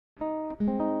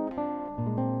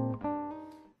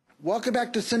Welcome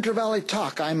back to Central Valley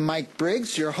Talk. I'm Mike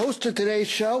Briggs, your host of today's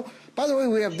show. By the way,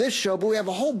 we have this show, but we have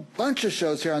a whole bunch of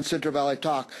shows here on Central Valley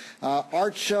Talk.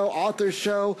 Art show, author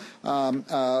show,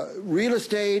 real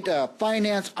estate,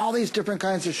 finance, all these different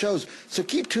kinds of shows. So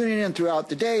keep tuning in throughout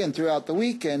the day and throughout the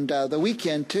week and the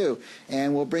weekend too,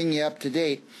 and we'll bring you up to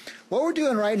date. What we're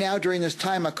doing right now during this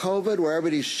time of COVID, where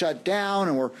everybody's shut down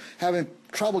and we're having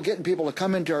trouble getting people to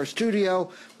come into our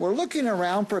studio, we're looking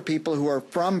around for people who are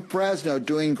from Fresno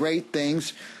doing great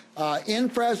things, in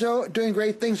Fresno doing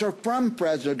great things, or from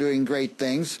Fresno doing great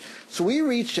things. So we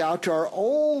reached out to our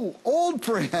old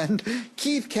friend,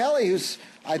 Keith Kelley, who's,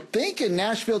 I think, in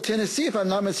Nashville, Tennessee, if I'm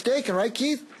not mistaken. Right,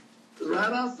 Keith?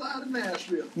 Right outside of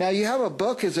Nashville. Now, you have a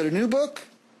book. Is it a new book?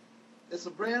 It's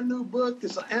a brand new book.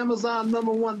 It's an Amazon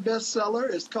 #1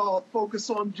 bestseller. It's called Focus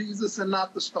on Jesus and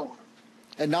Not the Storm.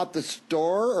 And not the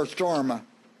store or storm?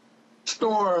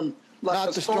 Storm. Like not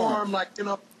a the storm, like, you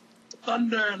know,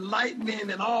 thunder and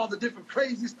lightning and all the different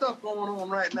crazy stuff going on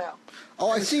right now.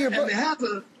 Oh, I see your book.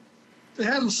 And it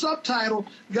has a subtitle,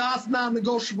 God's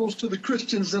Non-Negotiables to the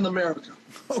Christians in America.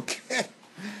 Okay.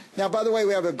 Now, by the way,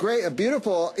 we have a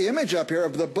beautiful image up here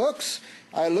of the books.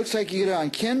 It looks like you get it on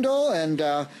Kindle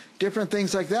and different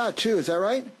things like that, too. Is that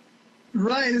right?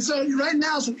 Right. And so right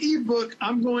now it's an ebook.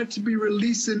 I'm going to be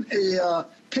releasing a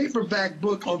paperback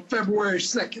book on February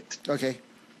 2nd. Okay.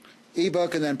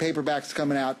 Ebook and then paperback's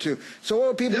coming out, too. So what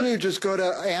would people do? Just go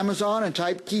to Amazon and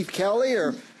type Keith Kelley,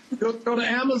 or? Go to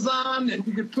Amazon and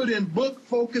you can put in book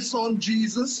Focus on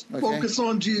Jesus. Okay. Focus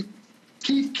on Jesus.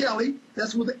 Keith Kelley.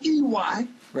 That's with an E-Y.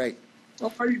 Right.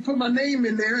 Or you put my name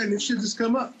in there and it should just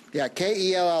come up. Yeah,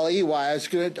 Kelley.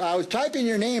 I was typing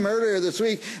your name earlier this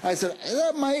week. I said,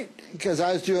 that might, because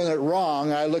I was doing it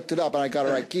wrong. I looked it up and I got it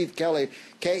right. Keith Kelley,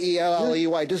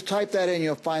 Kelley. Just type that in,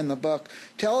 you'll find the book.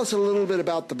 Tell us a little bit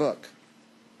about the book.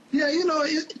 Yeah, you know,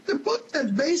 the book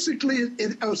that basically,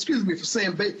 excuse me for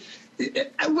saying, what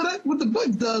the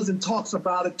book does and talks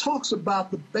about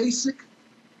the basic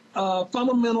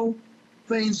fundamental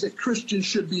things that Christians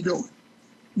should be doing.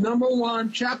 Number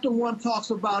one, chapter 1 talks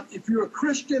about if you're a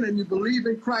Christian and you believe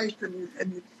in Christ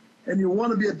and you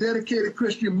want to be a dedicated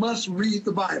Christian, you must read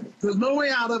the Bible. There's no way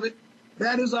out of it.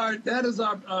 That is our what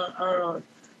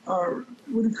do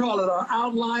you call it? Our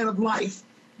outline of life.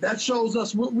 That shows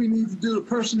us what we need to do, the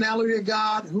personality of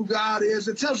God, who God is.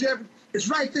 It tells you everything. It's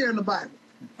right there in the Bible.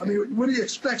 I mean, what He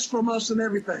expects from us and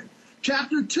everything.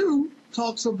 Chapter 2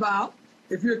 talks about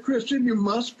if you're a Christian, you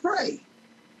must pray.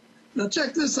 Now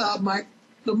check this out, Mike.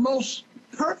 The most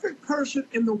perfect person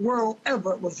in the world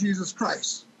ever was Jesus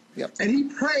Christ. Yep. And He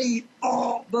prayed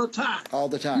all the time. All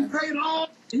the time.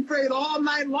 He prayed all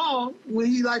night long when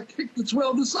He picked the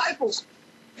 12 disciples.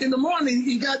 In the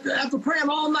morning, after praying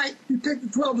all night, He picked the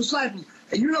 12 disciples.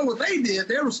 And you know what they did?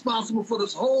 They're responsible for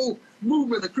this whole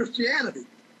movement of Christianity.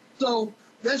 So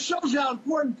that shows you how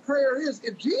important prayer is.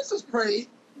 If Jesus prayed,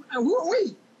 and who are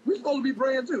we? We're supposed to be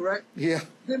praying too, right? Yeah.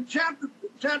 Then chapter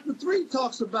 3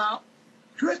 talks about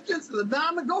Christians, the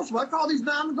non-negotiable. I call these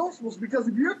non-negotiables because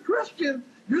if you're a Christian,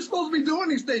 you're supposed to be doing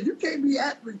these things. You can't be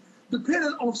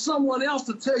dependent on someone else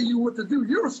to tell you what to do.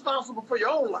 You're responsible for your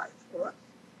own life. All right?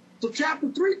 So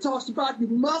chapter 3 talks about you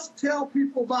must tell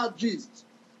people about Jesus.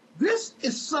 This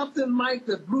is something, Mike,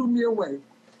 that blew me away.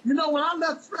 You know, when I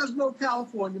left Fresno,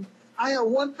 California, I had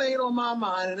one thing on my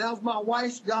mind, and that was my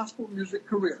wife's gospel music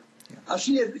career. Yeah.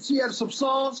 She had some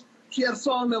songs. She had a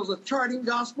song that was a charting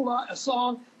gospel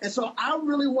song, and so I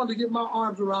really wanted to get my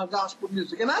arms around gospel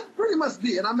music, and I pretty much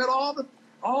did. I met all the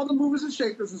movers and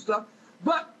shakers and stuff.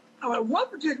 But at one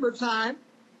particular time,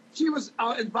 she was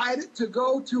invited to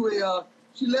go to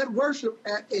she led worship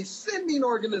at a sending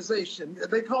organization.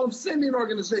 They call them sending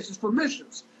organizations for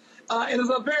missions. And it's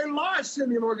a very large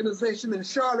sending organization in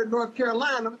Charlotte, North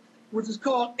Carolina, which is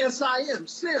called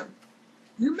SIM.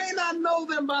 You may not know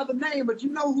them by the name, but you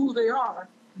know who they are.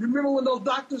 You remember when those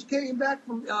doctors came back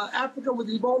from Africa with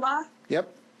Ebola?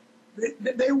 Yep.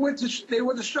 They went to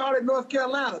Charlotte, North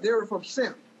Carolina. They were from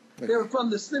SIM. Okay. They were from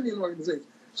the sending organization.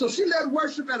 So she led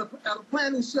worship at a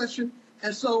planning session,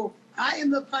 and so I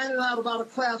ended up finding out about a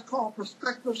class called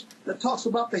Perspectives that talks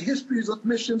about the histories of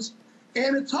missions,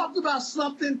 and it talked about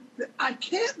something that I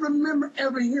can't remember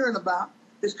ever hearing about.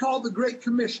 It's called the Great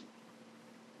Commission.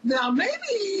 Now, maybe,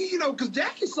 you know, because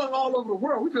Jackie sung all over the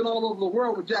world. We've been all over the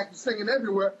world with Jackie singing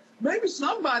everywhere. Maybe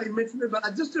somebody mentioned it, but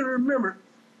I just didn't remember.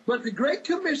 But the Great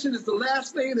Commission is the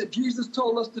last thing that Jesus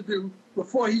told us to do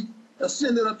before He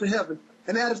ascended up to heaven,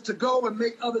 and that is to go and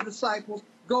make other disciples,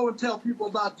 go and tell people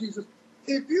about Jesus.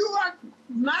 If you are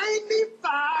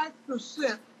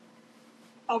 95%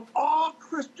 of all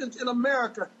Christians in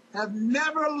America have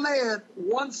never led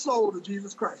one soul to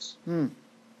Jesus Christ.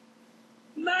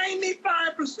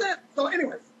 95%. So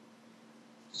anyway,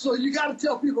 so you got to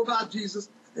tell people about Jesus,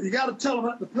 and you got to tell them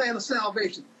about the plan of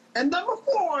salvation. And number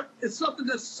 4 is something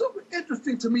that's super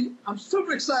interesting to me. I'm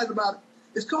super excited about it.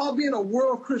 It's called being a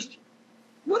world Christian.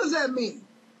 What does that mean?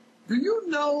 Do you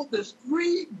know there's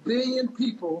 3 billion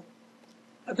people,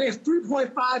 I think it's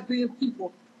 3.5 billion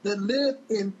people that live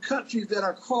in countries that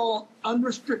are called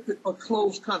unrestricted or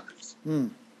closed countries?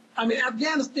 I mean,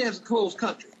 Afghanistan's a closed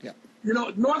country. Yeah. You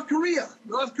know, North Korea,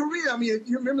 I mean,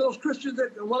 you remember those Christians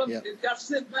that one of them got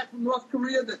sent back from North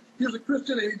Korea, that he was a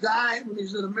Christian and he died when he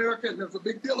was in America, and there was a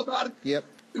big deal about it? Yep.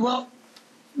 Well,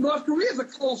 North Korea is a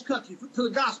closed country to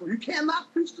the gospel. You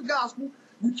cannot preach the gospel.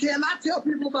 You cannot tell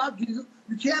people about Jesus.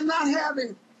 You cannot have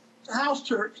a house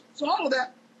church. So all of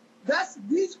that,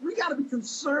 we got to be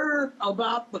concerned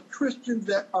about the Christians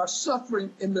that are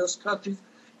suffering in those countries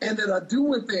and that are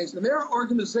doing things. And there are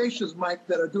organizations, Mike,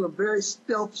 that are doing very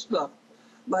stealth stuff,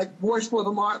 like Voice of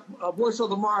the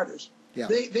Martyrs. Yeah.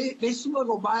 They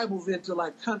smuggle Bibles into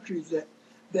like countries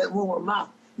that won't allow.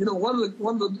 You know, one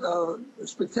of the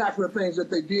spectacular things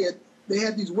that they did, they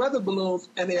had these weather balloons,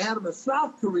 and they had them in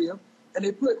South Korea, and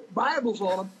they put Bibles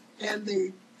on them, and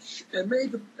they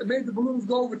made the balloons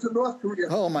go over to North Korea.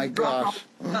 Oh my gosh!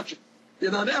 You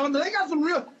know, they got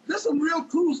there's some real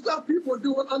cool stuff people are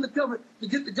doing undercover to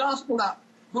get the gospel out.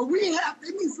 But they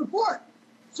need support.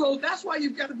 So that's why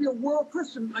you've got to be a world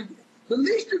Christian. Like, the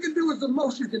least you can do is the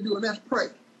most you can do, and that's pray.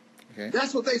 Okay.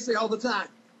 That's what they say all the time.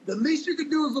 The least you can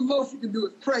do is the most you can do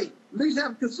is pray. At least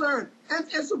have concern and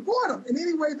support them in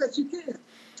any way that you can.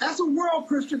 That's a world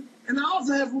Christian. And I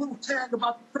also have a little tag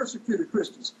about the persecuted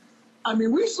Christians. I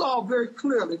mean, we saw very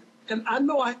clearly, and I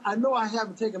know I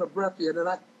haven't taken a breath yet, and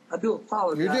I do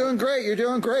apologize. You're doing great. You're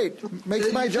doing great.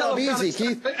 Makes my job easy,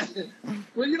 Keith.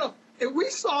 Well, you know, if we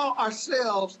saw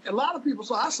ourselves, a lot of people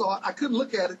I saw it, I couldn't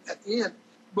look at it at the end,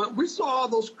 but we saw all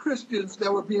those Christians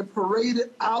that were being paraded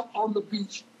out on the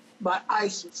beach by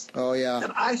ISIS. Oh, yeah.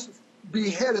 And ISIS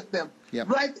beheaded them. Yep.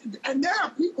 Right? And there are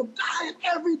people dying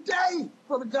every day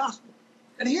for the gospel.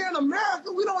 And here in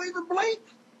America, we don't even blink.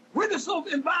 We're just so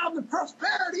involved in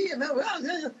prosperity and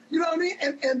you know what I mean?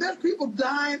 And there's people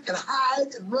dying and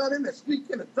hiding and running and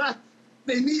speaking and trying.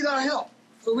 They need our help.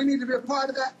 So we need to be a part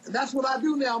of that. And that's what I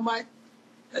do now, Mike.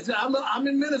 I'm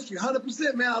in ministry,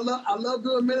 100%, man. I love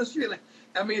doing ministry. And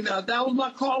I mean, that was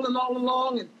my calling all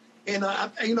along. And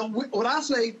you know, what I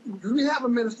say, we have a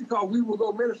ministry called We Will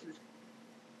Go Ministries.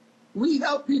 We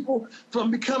help people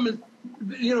from becoming,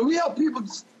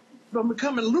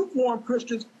 lukewarm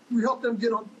Christians. We help them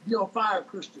get on fire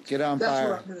Christians. Get on That's fire.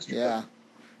 What our ministry Yeah. does.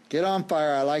 Get on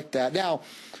fire. I like that. Now,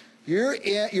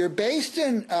 you're based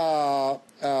in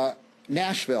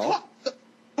Nashville.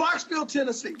 Clarksville,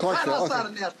 Tennessee. Clarksville, right outside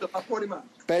okay. of Nashville, about 40 miles.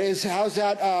 But is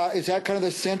that kind of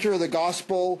the center of the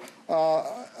gospel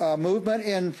movement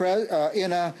in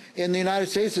the United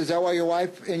States? Is that why your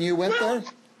wife and you went there?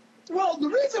 Well, the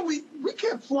reason we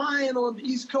kept flying on the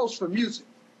East Coast for music.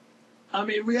 I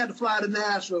mean, we had to fly to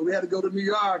Nashville. We had to go to New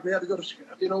York. We had to go to,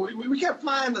 we kept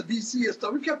flying to D.C. and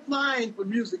stuff. We kept flying for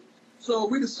music. So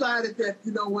we decided that,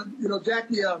 when,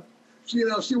 Jackie, she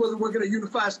wasn't working at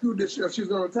Unified School District. She was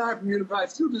going to retire from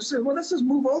Unified School District. She said, well, let's just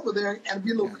move over there and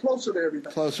be a little closer to everything.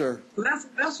 Closer. So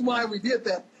that's why we did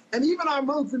that. And even our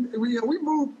move, we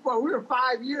moved, we were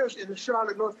 5 years in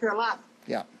Charlotte, North Carolina.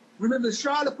 Yeah. We lived in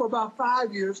Charlotte for about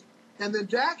 5 years. And then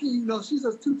Jackie, she's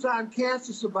a 2-time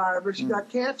cancer survivor. She got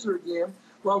cancer again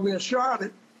while we were in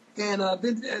Charlotte.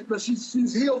 But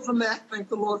she's healed from that. Thank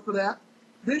the Lord for that.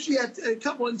 Then she had a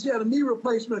couple of knee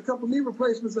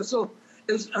replacements. And so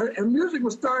her music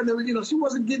was starting to, she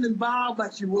wasn't getting involved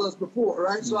like she was before,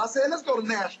 right? So I said, let's go to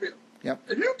Nashville. Yep.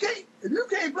 If you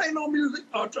can't play no music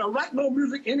or write no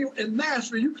music in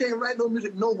Nashville, you can't write no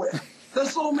music nowhere.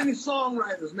 There's so many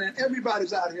songwriters, man.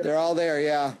 Everybody's out here. They're all there,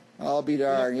 yeah. I'll be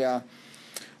darned, yeah.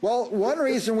 Well, one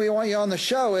reason we want you on the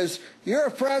show is you're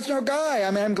a Fresno guy.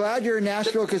 I mean, I'm glad you're in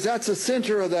Nashville because that's the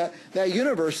center of that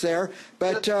universe there.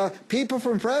 But people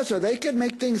from Fresno, they could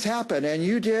make things happen, and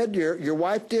you did. Your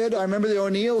wife did. I remember the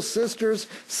O'Neill sisters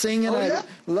singing. Oh, yeah?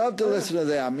 I love to listen to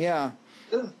them. Yeah.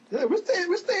 Yeah,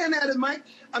 we're staying at it, Mike.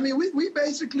 I mean, we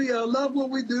basically love what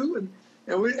we do,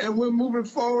 and we're moving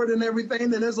forward and everything.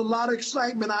 And there's a lot of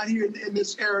excitement out here in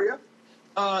this area.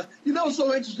 What's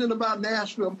so interesting about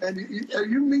Nashville, man?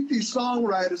 You meet these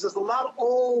songwriters. There's a lot of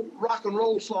old rock and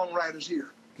roll songwriters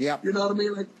here. Yeah. You know what I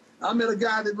mean? Like, I met a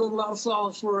guy that wrote a lot of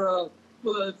songs for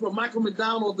Michael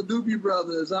McDonald, the Doobie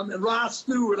Brothers. And Rod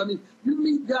Stewart. I mean, you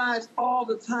meet guys all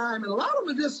the time, and a lot of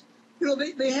them are just,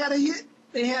 they had a hit.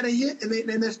 they had a hit,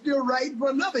 and they're still writing for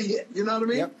another hit. You know what I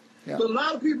mean? Yep. Yep. But a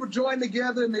lot of people join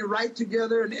together and they write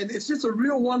together, and it's just a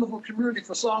real wonderful community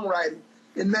for songwriting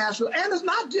in Nashville. And it's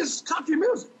not just country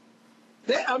music.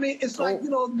 It's like,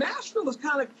 Nashville is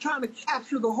kind of trying to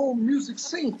capture the whole music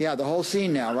scene. Yeah, the whole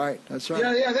scene now, right? That's right.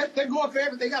 Yeah, they're going for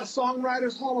everything. They got a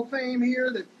Songwriters Hall of Fame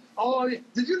here. Did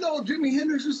you know Jimi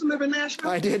Hendrix used to live in Nashville?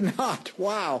 I did not.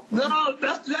 Wow. No,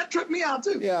 that tripped me out,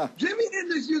 too. Yeah. Jimi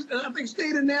Hendrix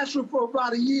stayed in Nashville for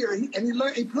about a year, and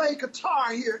he played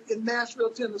guitar here in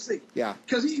Nashville, Tennessee. Yeah.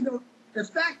 Because, in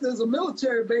fact, there's a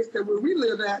military base where we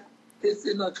live at. It's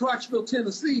in Clarksville,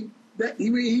 Tennessee.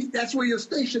 That's where you're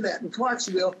stationed at, in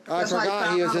Clarksville. I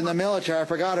forgot he was in the military. I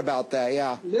forgot about that.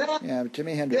 Yeah. Yeah. Yeah,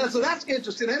 Jimi Hendrix. Yeah, so that's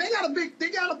interesting. And they got a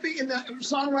big in the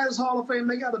Songwriters Hall of Fame.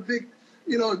 They got a big,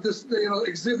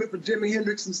 exhibit for Jimi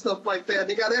Hendrix and stuff like that.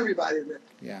 They got everybody in there.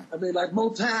 Yeah. I mean, like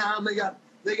Motown.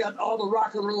 They got all the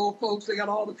rock and roll folks. They got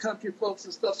all the country folks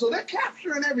and stuff. So they're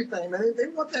capturing everything, man. They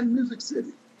want that Music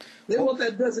City. They want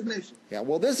that designation. Yeah,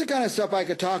 well, this is the kind of stuff I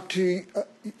could talk to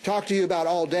you about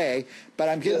all day, but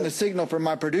I'm getting the signal from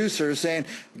my producers saying,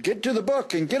 get to the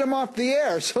book and get them off the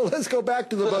air. So let's go back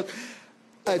to the book.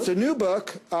 It's a new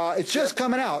book. It's just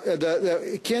coming out.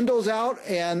 The Kindle's out,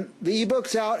 and the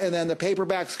ebook's out, and then the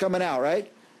paperback's coming out,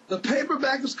 right? The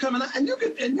paperback is coming out, and you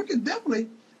can definitely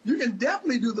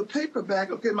do the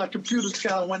paperback. Okay, my computer's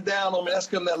kind of went down on me. That's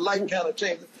because that light kind of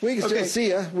changed. We can still see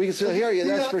you. We can still hear you.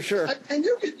 That's for sure. And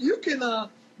you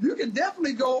can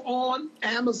definitely go on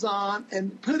Amazon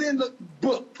and put in the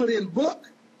book. Put in book.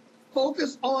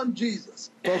 Focus on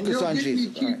Jesus. Focus on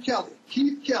Jesus. Keith Kelley.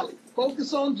 Keith Kelley.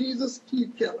 Focus on Jesus.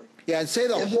 Keith Kelley. Yeah, and say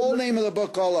the whole name of the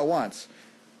book all at once.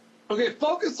 Okay,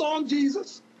 Focus on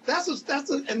Jesus.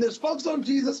 And there's Focus on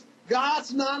Jesus.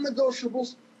 God's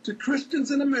non-negotiables to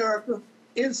Christians in America.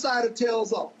 Insider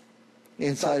tells all.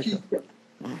 Insider.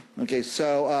 Okay,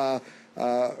 so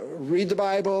read the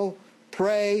Bible,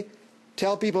 pray,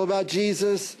 tell people about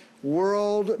Jesus,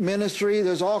 world ministry.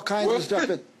 There's all kinds of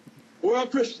stuff.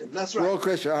 World Christian, that's right. World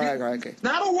Christian, all right, okay.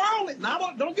 Not a worldly,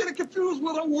 don't get it confused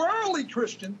with a worldly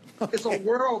Christian. It's a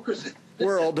world Christian.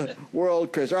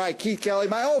 World Christian. All right, Keith Kelley,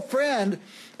 my old friend.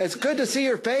 It's good to see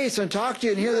your face and talk to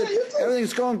you and hear that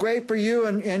everything's going great for you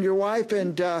and your wife,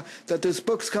 and that this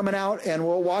book's coming out, and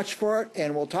we'll watch for it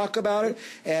and we'll talk about it.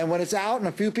 And when it's out and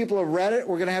a few people have read it,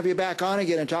 we're going to have you back on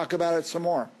again and talk about it some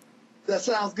more. That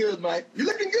sounds good, Mike. You're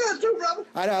looking good too, brother.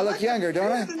 I know, I look younger,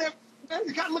 don't I?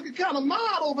 You're kind of looking kind of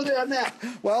mild over there now.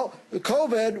 Well,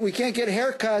 COVID, we can't get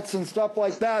haircuts and stuff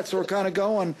like that, so we're kind of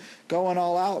going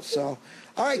all out. So,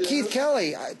 all right, Keith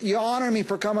Kelley, you honor me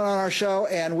for coming on our show,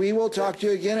 and we will talk to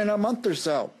you again in a month or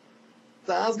so.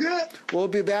 Sounds good. We'll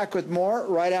be back with more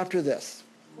right after this.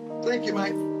 Thank you,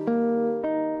 Mike.